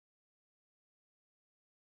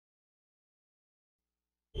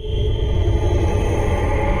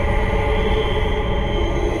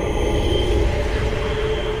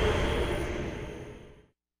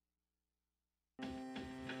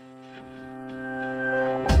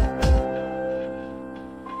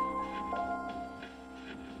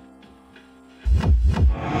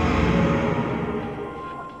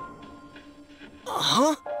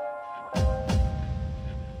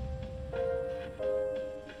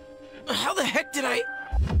How the heck did I...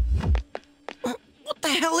 What the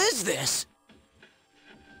hell is this?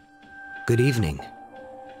 Good evening.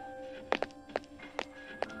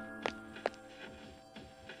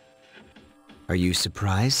 Are you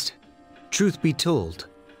surprised? Truth be told,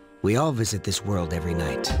 we all visit this world every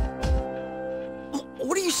night.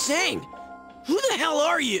 What are you saying? Who the hell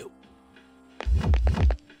are you?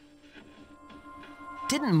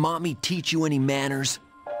 Didn't Mommy teach you any manners?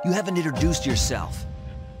 You haven't introduced yourself.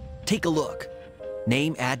 Take a look.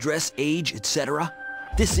 Name, address, age, etc.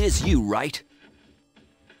 This is you, right?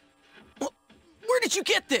 Where did you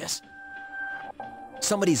get this?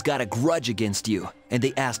 Somebody's got a grudge against you, and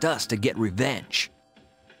they asked us to get revenge.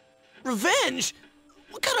 Revenge?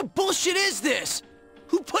 What kind of bullshit is this?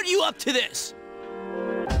 Who put you up to this?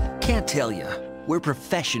 Can't tell you. We're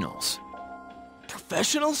professionals.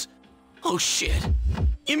 Professionals? Oh shit.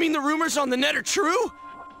 You mean the rumors on the net are true?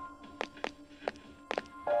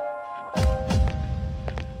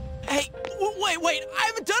 Hey, wait, I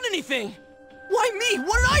haven't done anything! Why me?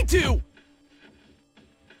 What did I do?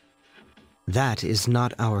 That is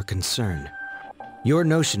not our concern. Your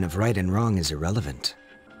notion of right and wrong is irrelevant.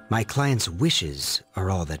 My client's wishes are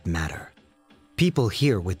all that matter. People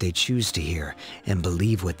hear what they choose to hear and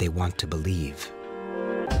believe what they want to believe.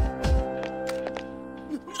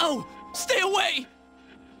 No! Stay away!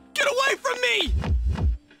 Get away from me!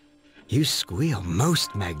 You squeal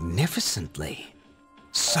most magnificently.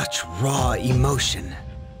 Such raw emotion.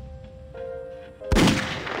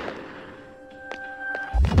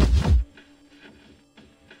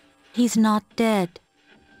 He's not dead.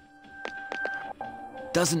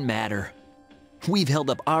 Doesn't matter. We've held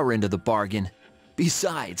up our end of the bargain.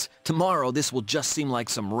 Besides, tomorrow this will just seem like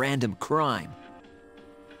some random crime.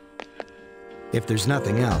 If there's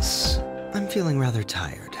nothing else, I'm feeling rather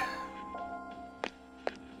tired.